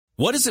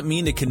What does it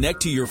mean to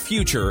connect to your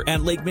future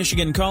at Lake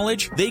Michigan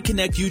College? They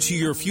connect you to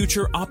your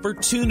future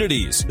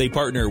opportunities. They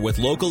partner with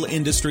local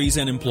industries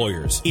and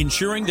employers,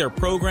 ensuring their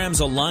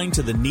programs align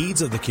to the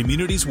needs of the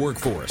community's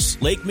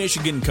workforce. Lake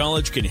Michigan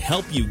College can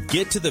help you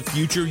get to the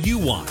future you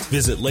want.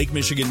 Visit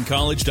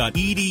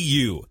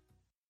lakemichigancollege.edu.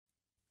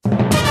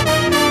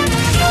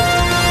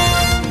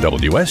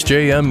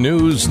 WSJM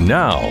News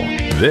Now.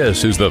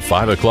 This is the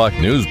 5 o'clock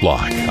news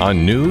block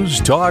on News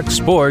Talk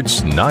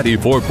Sports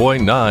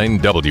 94.9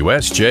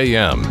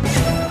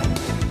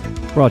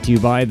 WSJM. Brought to you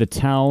by the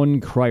Town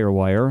Crier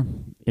Wire.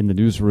 In the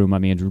newsroom,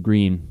 I'm Andrew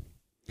Green.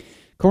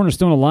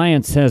 Cornerstone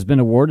Alliance has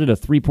been awarded a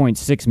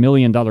 $3.6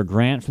 million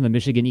grant from the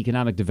Michigan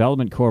Economic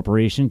Development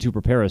Corporation to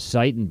prepare a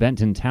site in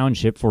Benton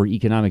Township for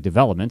economic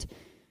development.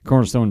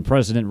 Cornerstone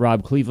President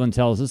Rob Cleveland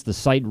tells us the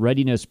Site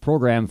Readiness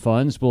Program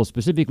funds will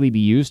specifically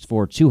be used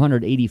for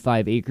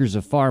 285 acres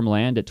of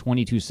farmland at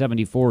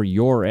 2274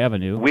 Yore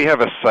Avenue. We have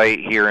a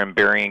site here in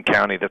Berrien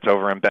County that's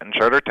over in Benton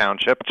Charter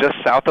Township, just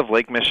south of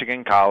Lake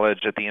Michigan College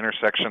at the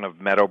intersection of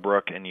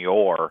Meadowbrook and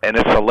Yore. And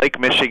it's a Lake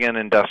Michigan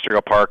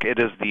Industrial Park. It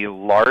is the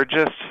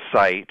largest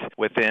site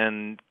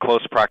within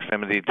close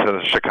proximity to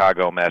the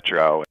Chicago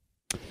Metro.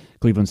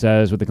 Cleveland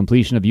says with the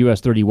completion of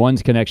US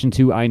 31's connection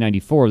to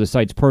I-94, the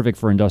site's perfect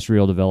for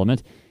industrial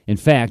development. In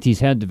fact,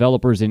 he's had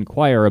developers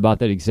inquire about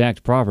that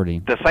exact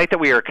property. The site that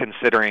we are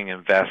considering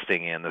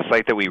investing in, the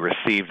site that we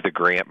received the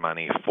grant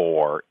money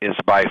for, is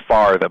by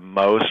far the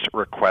most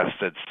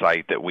requested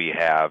site that we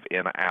have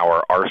in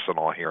our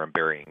arsenal here in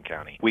Berrien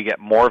County. We get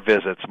more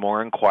visits,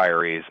 more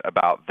inquiries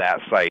about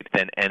that site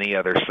than any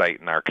other site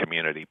in our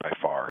community by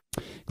far.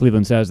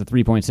 Cleveland says the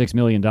 $3.6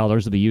 million will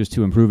be used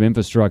to improve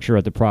infrastructure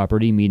at the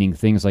property, meaning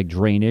things like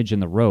drainage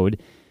and the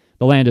road.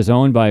 The land is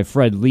owned by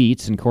Fred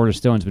Leitz, and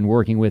Cornerstone's been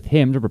working with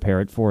him to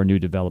prepare it for a new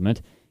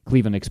development.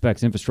 Cleveland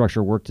expects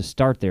infrastructure work to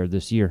start there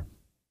this year.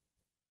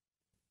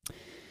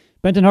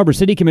 Benton Harbor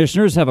City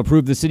Commissioners have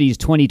approved the city's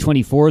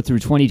 2024 through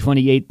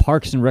 2028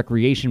 Parks and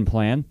Recreation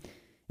Plan.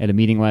 At a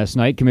meeting last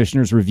night,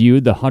 commissioners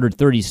reviewed the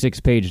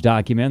 136-page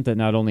document that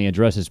not only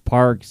addresses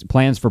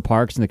plans for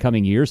parks in the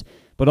coming years,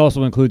 but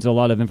also includes a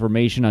lot of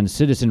information on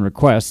citizen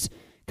requests.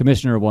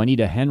 Commissioner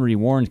Juanita Henry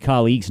warned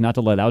colleagues not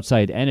to let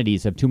outside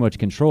entities have too much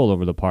control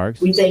over the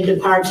parks. We think the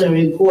parks are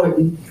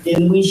important,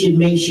 and we should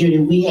make sure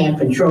that we have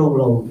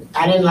control over it.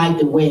 I didn't like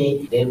the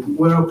way that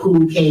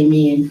Whirlpool came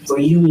in for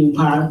Union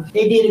Park.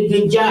 They did a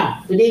good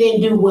job, but they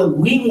didn't do what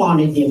we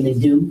wanted them to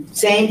do.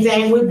 Same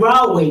thing with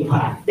Broadway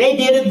Park. They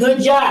did a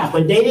good job,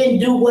 but they didn't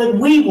do what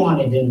we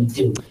wanted them to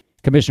do.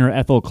 Commissioner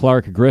Ethel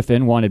Clark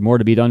Griffin wanted more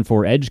to be done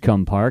for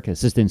Edgecombe Park.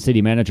 Assistant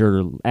City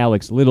Manager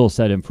Alex Little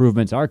said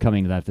improvements are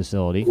coming to that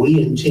facility.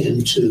 We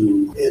intend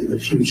to, in the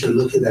future,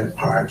 look at that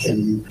park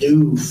and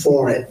do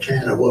for it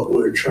kind of what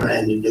we're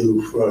trying to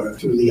do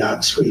through the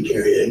Ox Creek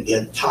area,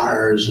 get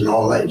tires and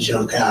all that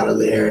junk out of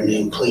there and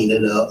then clean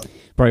it up.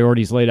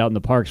 Priorities laid out in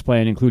the parks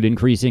plan include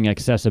increasing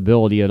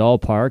accessibility at all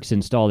parks,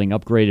 installing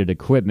upgraded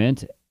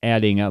equipment,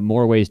 adding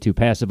more ways to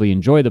passively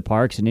enjoy the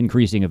parks, and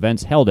increasing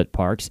events held at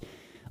parks.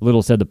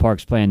 Little said the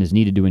parks plan is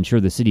needed to ensure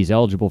the city's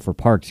eligible for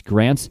parks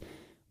grants.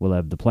 We'll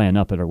have the plan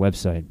up at our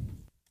website.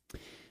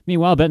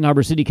 Meanwhile, Benton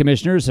Harbor City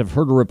Commissioners have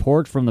heard a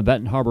report from the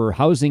Benton Harbor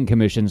Housing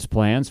Commission's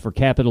plans for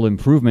capital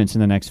improvements in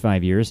the next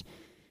 5 years.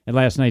 At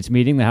last night's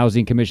meeting, the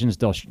Housing Commission's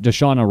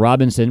Deshauna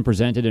Robinson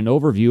presented an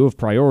overview of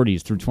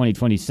priorities through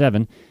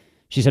 2027.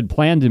 She said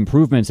planned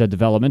improvements at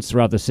developments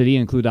throughout the city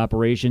include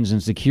operations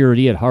and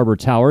security at Harbor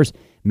Towers,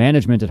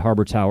 management at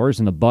Harbor Towers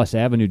and the Bus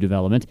Avenue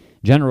development,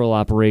 general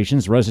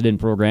operations, resident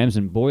programs,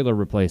 and boiler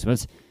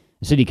replacements.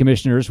 The city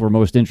commissioners were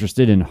most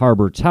interested in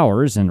Harbor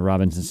Towers, and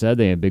Robinson said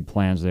they have big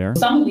plans there.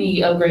 Some of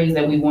the upgrades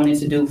that we wanted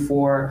to do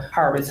for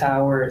Harbor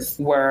Towers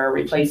were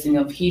replacing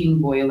of heating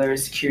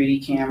boilers, security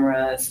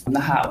cameras,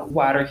 the hot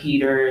water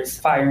heaters,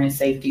 fire and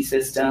safety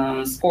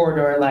systems,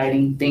 corridor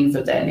lighting, things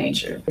of that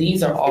nature.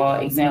 These are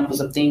all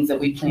examples of things that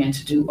we plan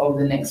to do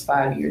over the next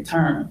 5-year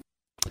term.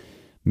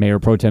 Mayor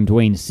Pro Tem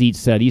Dwayne Seats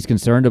said he's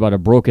concerned about a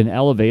broken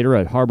elevator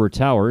at Harbor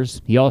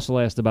Towers. He also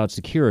asked about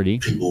security.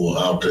 People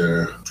out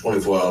there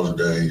 24 hours a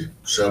day,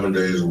 7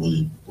 days a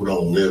week, who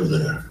don't live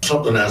there.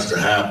 Something has to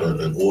happen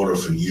in order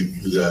for you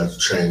guys to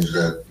change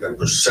that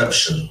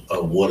perception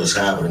of what is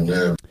happening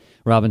there.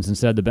 Robinson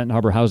said the Benton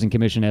Harbor Housing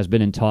Commission has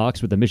been in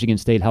talks with the Michigan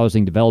State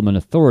Housing Development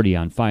Authority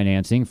on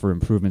financing for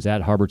improvements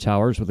at Harbor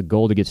Towers with a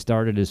goal to get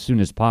started as soon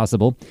as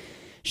possible.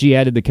 She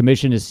added the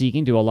commission is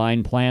seeking to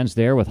align plans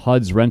there with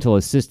HUD's rental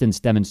assistance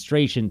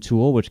demonstration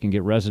tool, which can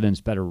get residents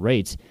better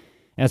rates.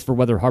 As for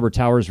whether Harbor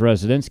Towers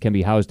residents can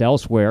be housed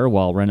elsewhere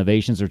while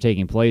renovations are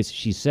taking place,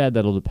 she said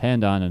that'll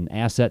depend on an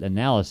asset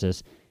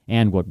analysis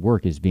and what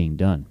work is being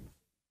done.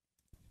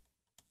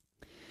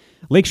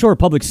 Lakeshore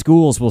Public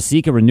Schools will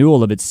seek a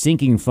renewal of its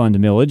sinking fund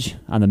millage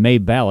on the May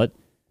ballot.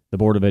 The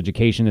Board of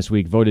Education this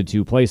week voted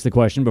to place the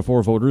question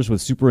before voters,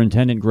 with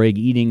Superintendent Greg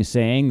Eating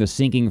saying the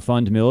sinking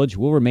fund millage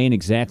will remain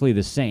exactly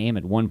the same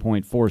at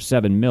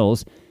 1.47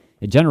 mils.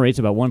 It generates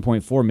about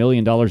 $1.4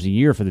 million a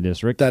year for the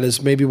district. That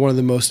is maybe one of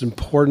the most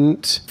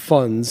important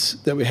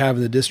funds that we have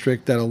in the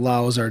district that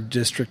allows our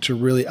district to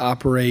really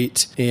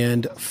operate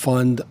and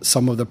fund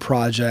some of the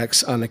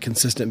projects on a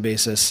consistent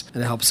basis,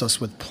 and it helps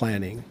us with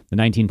planning. The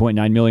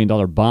 $19.9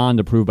 million bond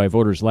approved by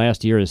voters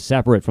last year is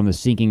separate from the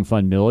sinking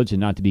fund millage and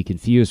not to be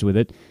confused with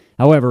it.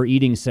 However,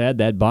 Eating said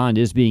that bond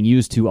is being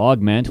used to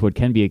augment what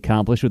can be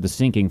accomplished with the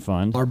sinking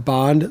fund. Our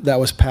bond that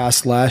was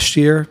passed last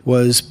year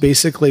was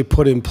basically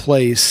put in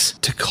place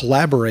to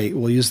collaborate,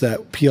 we'll use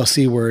that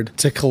PLC word,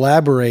 to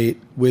collaborate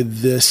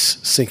with this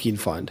sinking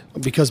fund.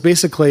 Because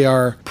basically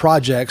our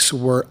projects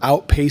were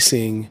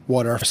outpacing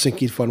what our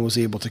sinking fund was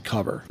able to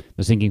cover.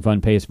 The sinking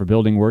fund pays for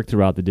building work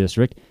throughout the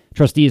district.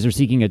 Trustees are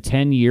seeking a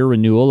 10-year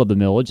renewal of the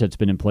millage that's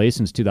been in place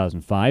since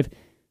 2005.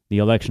 The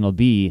election will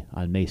be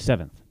on May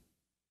 7th.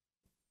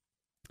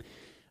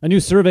 A new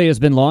survey has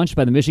been launched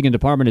by the Michigan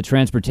Department of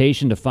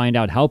Transportation to find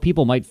out how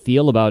people might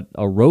feel about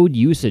a road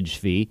usage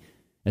fee.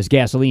 As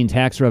gasoline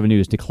tax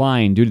revenues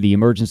decline due to the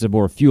emergence of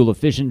more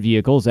fuel-efficient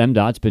vehicles,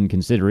 MDOT's been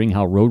considering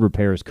how road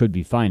repairs could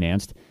be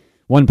financed.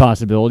 One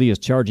possibility is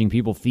charging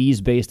people fees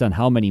based on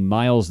how many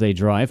miles they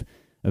drive.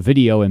 A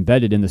video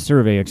embedded in the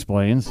survey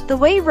explains. The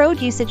way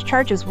road usage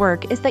charges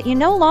work is that you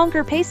no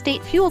longer pay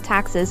state fuel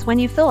taxes when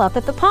you fill up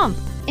at the pump.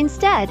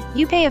 Instead,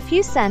 you pay a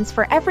few cents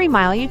for every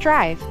mile you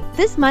drive.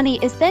 This money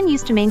is then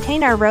used to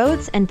maintain our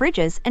roads and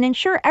bridges and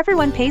ensure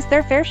everyone pays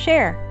their fair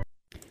share.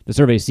 The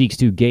survey seeks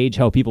to gauge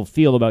how people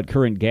feel about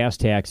current gas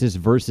taxes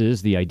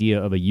versus the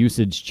idea of a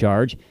usage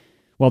charge.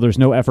 While there's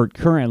no effort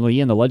currently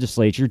in the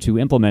legislature to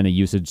implement a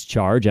usage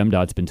charge,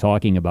 MDOT's been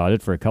talking about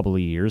it for a couple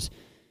of years.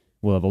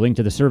 We'll have a link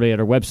to the survey at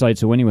our website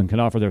so anyone can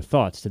offer their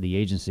thoughts to the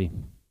agency.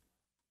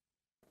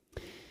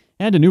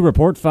 And a new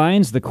report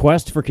finds the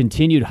quest for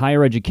continued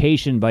higher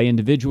education by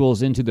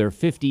individuals into their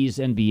 50s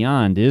and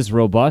beyond is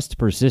robust,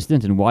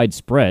 persistent, and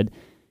widespread,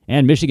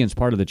 and Michigan's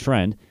part of the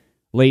trend.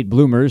 Late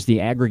bloomers, the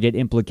aggregate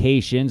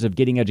implications of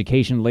getting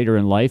education later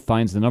in life,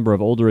 finds the number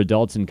of older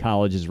adults in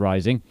college is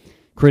rising.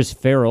 Chris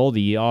Farrell,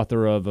 the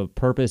author of A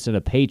Purpose and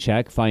a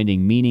Paycheck,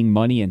 Finding Meaning,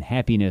 Money, and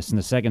Happiness in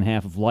the Second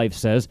Half of Life,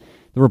 says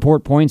the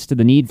report points to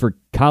the need for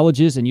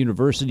colleges and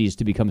universities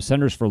to become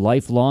centers for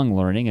lifelong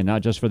learning and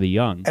not just for the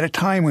young. At a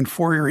time when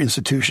four-year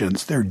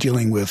institutions, they're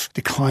dealing with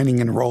declining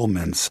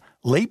enrollments.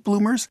 Late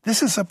bloomers,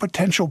 this is a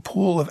potential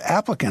pool of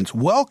applicants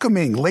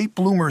welcoming late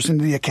bloomers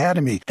into the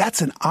academy.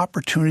 That's an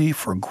opportunity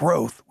for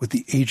growth with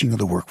the aging of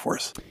the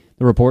workforce.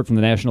 The report from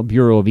the National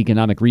Bureau of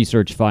Economic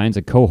Research finds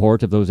a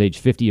cohort of those aged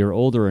 50 or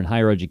older in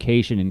higher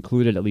education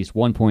included at least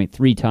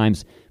 1.3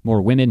 times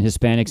more women,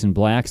 Hispanics, and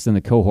blacks than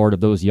the cohort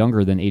of those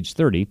younger than age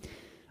 30.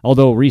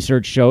 Although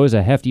research shows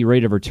a hefty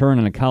rate of return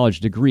on a college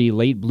degree,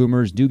 late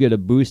bloomers do get a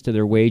boost to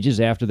their wages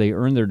after they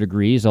earn their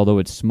degrees, although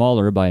it's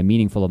smaller by a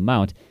meaningful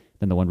amount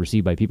than the one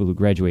received by people who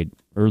graduate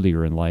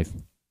earlier in life.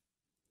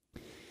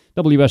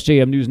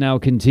 WSJM News Now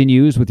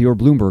continues with your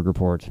Bloomberg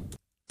report.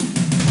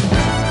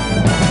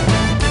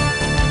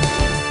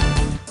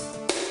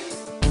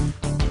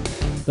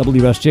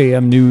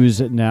 WSJM News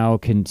Now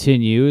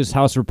continues.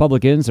 House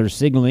Republicans are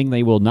signaling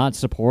they will not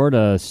support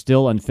a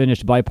still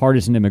unfinished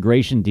bipartisan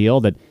immigration deal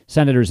that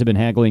senators have been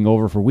haggling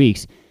over for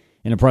weeks.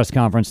 In a press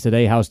conference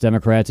today, House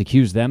Democrats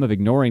accused them of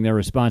ignoring their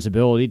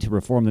responsibility to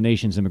reform the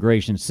nation's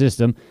immigration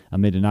system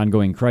amid an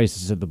ongoing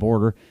crisis at the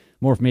border.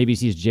 More from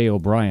ABC's Jay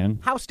O'Brien.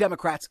 House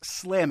Democrats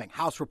slamming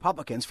House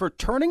Republicans for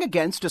turning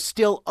against a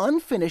still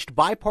unfinished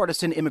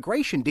bipartisan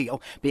immigration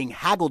deal being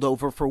haggled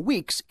over for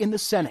weeks in the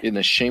Senate. In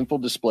a shameful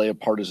display of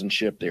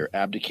partisanship, they are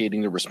abdicating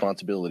their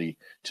responsibility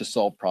to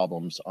solve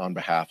problems on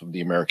behalf of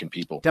the American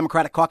people.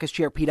 Democratic Caucus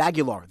Chair Pete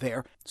Aguilar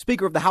there.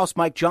 Speaker of the House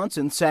Mike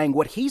Johnson saying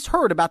what he's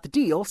heard about the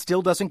deal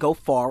still doesn't go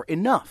far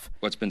enough.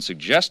 What's been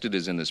suggested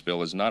is in this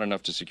bill is not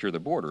enough to secure the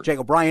border. Jay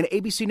O'Brien,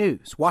 ABC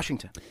News,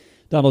 Washington.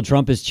 Donald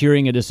Trump is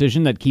cheering a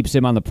decision that keeps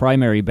him on the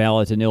primary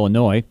ballot in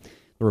Illinois.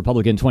 The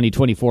Republican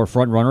 2024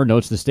 frontrunner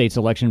notes the state's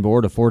election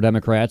board of 4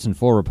 Democrats and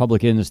 4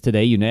 Republicans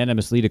today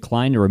unanimously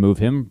declined to remove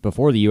him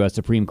before the U.S.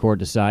 Supreme Court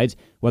decides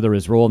whether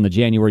his role in the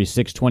January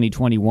 6,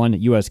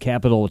 2021 U.S.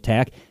 Capitol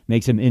attack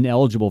makes him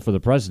ineligible for the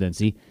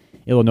presidency.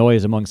 Illinois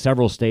is among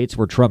several states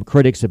where Trump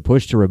critics have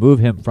pushed to remove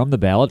him from the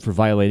ballot for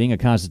violating a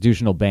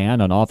constitutional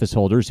ban on office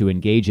holders who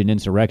engage in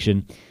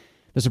insurrection.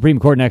 The Supreme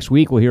Court next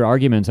week will hear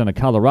arguments on a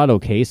Colorado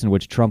case in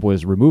which Trump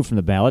was removed from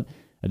the ballot.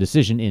 A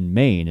decision in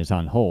Maine is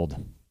on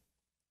hold.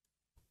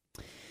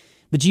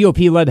 The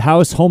GOP-led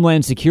House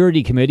Homeland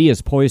Security Committee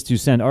is poised to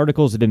send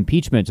articles of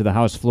impeachment to the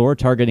House floor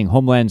targeting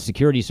Homeland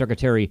Security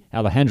Secretary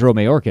Alejandro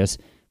Mayorkas.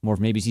 More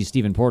from ABC's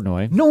Stephen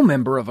Portnoy. No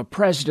member of a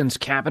president's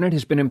cabinet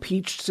has been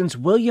impeached since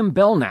William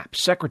Belknap,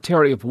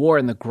 Secretary of War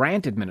in the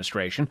Grant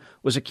administration,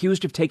 was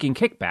accused of taking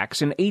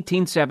kickbacks in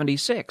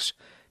 1876.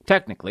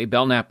 Technically,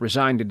 Belknap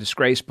resigned in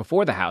disgrace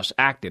before the House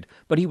acted,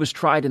 but he was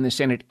tried in the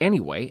Senate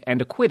anyway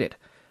and acquitted.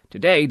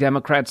 Today,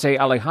 Democrats say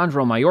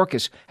Alejandro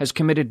Mayorkas has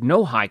committed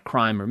no high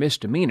crime or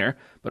misdemeanor,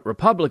 but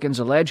Republicans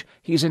allege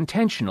he's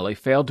intentionally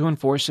failed to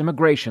enforce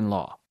immigration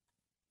law.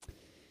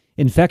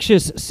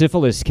 Infectious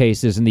syphilis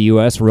cases in the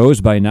U.S.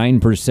 rose by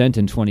 9%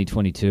 in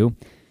 2022.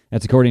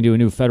 That's according to a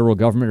new federal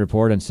government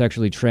report on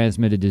sexually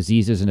transmitted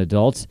diseases in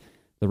adults.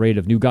 The rate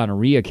of new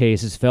gonorrhea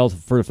cases fell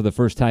for the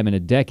first time in a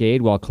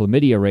decade, while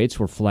chlamydia rates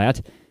were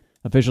flat.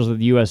 Officials at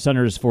the U.S.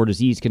 Centers for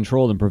Disease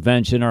Control and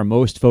Prevention are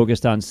most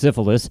focused on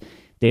syphilis.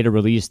 Data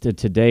released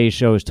today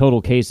shows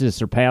total cases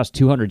surpassed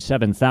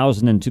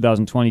 207,000 in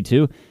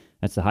 2022.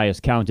 That's the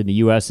highest count in the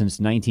U.S.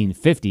 since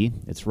 1950.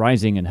 It's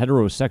rising in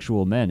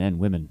heterosexual men and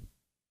women.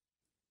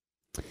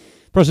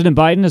 President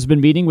Biden has been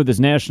meeting with his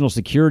national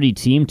security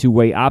team to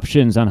weigh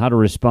options on how to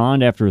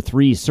respond after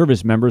 3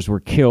 service members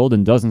were killed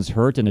and dozens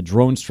hurt in a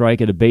drone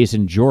strike at a base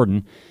in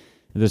Jordan.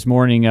 This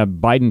morning,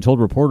 Biden told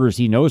reporters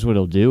he knows what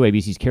he'll do.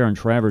 ABC's Karen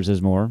Travers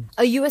has more.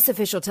 A U.S.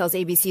 official tells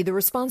ABC the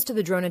response to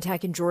the drone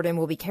attack in Jordan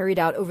will be carried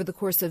out over the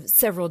course of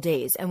several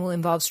days and will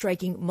involve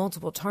striking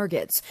multiple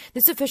targets.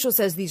 This official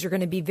says these are going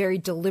to be very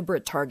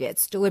deliberate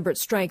targets, deliberate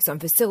strikes on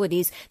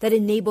facilities that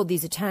enabled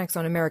these attacks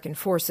on American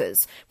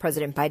forces.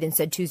 President Biden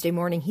said Tuesday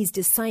morning he's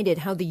decided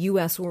how the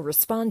U.S. will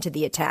respond to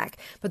the attack,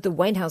 but the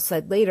White House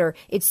said later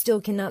it still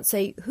cannot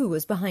say who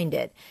was behind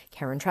it.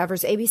 Karen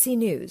Travers, ABC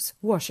News,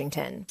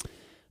 Washington.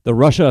 The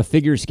Russia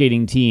figure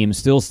skating team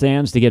still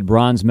stands to get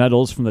bronze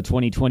medals from the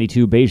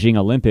 2022 Beijing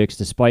Olympics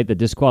despite the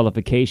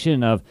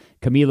disqualification of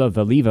Kamila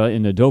Valieva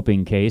in a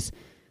doping case.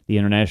 The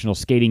International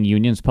Skating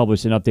Unions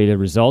published an updated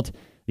result.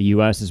 The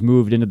U.S. has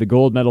moved into the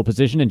gold medal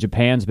position and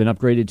Japan's been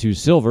upgraded to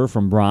silver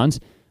from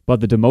bronze, but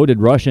the demoted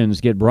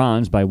Russians get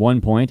bronze by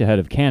 1 point ahead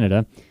of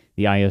Canada.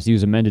 The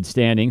ISU's amended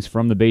standings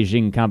from the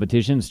Beijing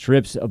competition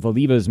strips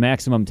Valieva's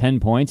maximum 10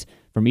 points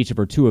from each of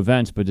her 2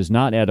 events, but does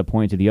not add a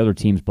point to the other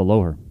teams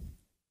below her.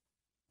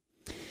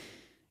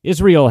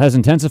 Israel has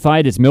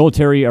intensified its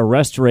military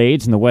arrest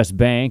raids in the West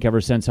Bank ever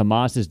since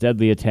Hamas's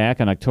deadly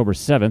attack on October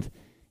 7th.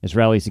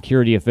 Israeli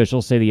security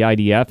officials say the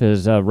IDF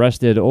has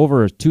arrested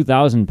over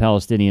 2,000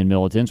 Palestinian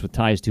militants with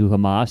ties to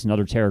Hamas and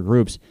other terror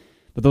groups.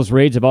 But those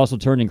raids have also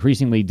turned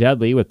increasingly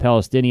deadly, with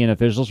Palestinian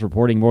officials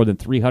reporting more than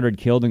 300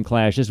 killed in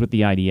clashes with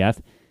the IDF.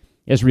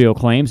 Israel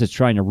claims it's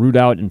trying to root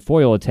out and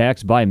foil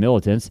attacks by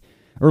militants.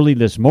 Early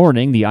this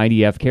morning, the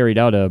IDF carried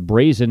out a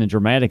brazen and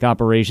dramatic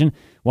operation,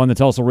 one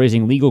that's also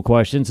raising legal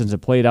questions since it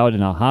played out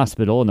in a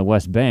hospital in the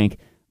West Bank.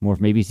 More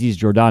from ABC's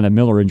Jordana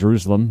Miller in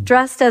Jerusalem.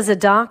 Dressed as a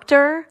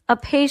doctor, a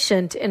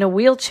patient in a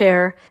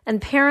wheelchair, and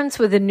parents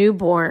with a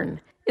newborn.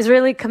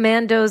 Israeli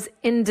commandos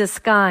in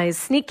disguise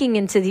sneaking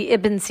into the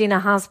Ibn Sina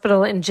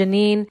hospital in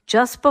Jenin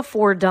just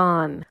before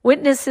dawn.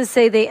 Witnesses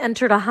say they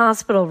entered a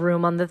hospital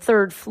room on the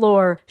 3rd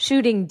floor,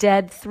 shooting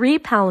dead 3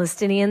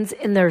 Palestinians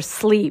in their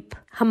sleep.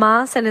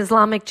 Hamas and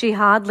Islamic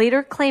Jihad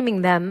later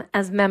claiming them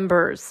as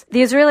members.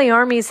 The Israeli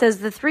army says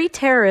the 3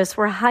 terrorists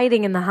were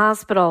hiding in the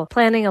hospital,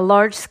 planning a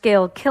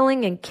large-scale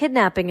killing and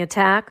kidnapping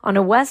attack on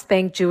a West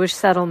Bank Jewish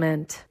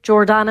settlement.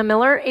 Jordana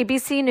Miller,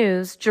 ABC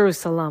News,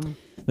 Jerusalem.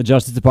 The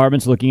Justice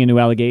Department's looking into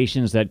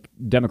allegations that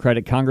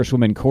Democratic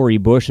Congresswoman Cori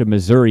Bush of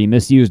Missouri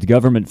misused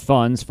government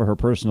funds for her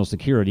personal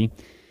security.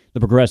 The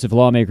progressive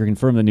lawmaker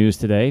confirmed the news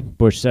today.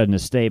 Bush said in a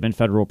statement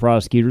federal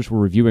prosecutors were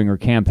reviewing her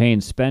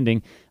campaign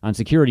spending on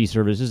security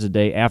services a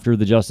day after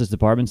the Justice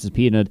Department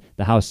subpoenaed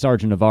the House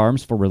Sergeant of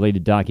Arms for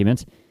related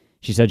documents.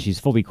 She said she's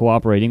fully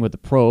cooperating with the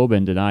probe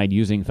and denied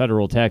using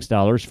federal tax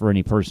dollars for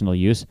any personal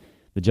use.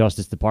 The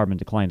Justice Department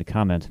declined to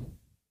comment.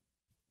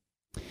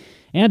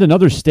 And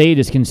another state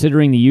is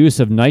considering the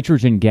use of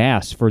nitrogen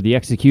gas for the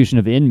execution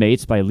of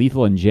inmates by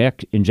lethal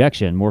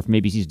injection. More from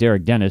ABC's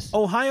Derek Dennis.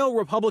 Ohio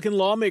Republican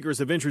lawmakers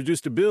have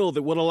introduced a bill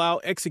that would allow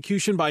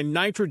execution by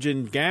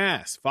nitrogen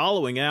gas,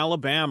 following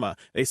Alabama.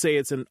 They say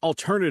it's an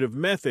alternative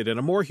method and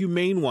a more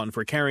humane one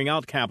for carrying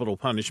out capital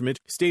punishment.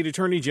 State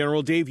Attorney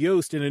General Dave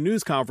Yost in a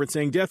news conference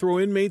saying death row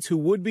inmates who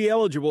would be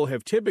eligible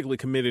have typically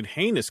committed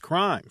heinous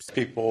crimes.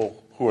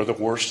 People who are the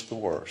worst,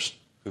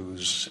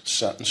 whose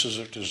sentences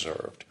are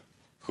deserved,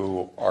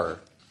 who are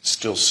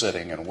still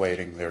sitting and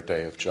waiting their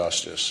day of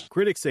justice.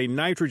 Critics say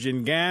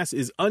nitrogen gas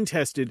is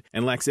untested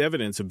and lacks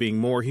evidence of being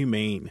more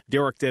humane.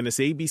 Derek Dennis,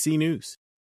 ABC News.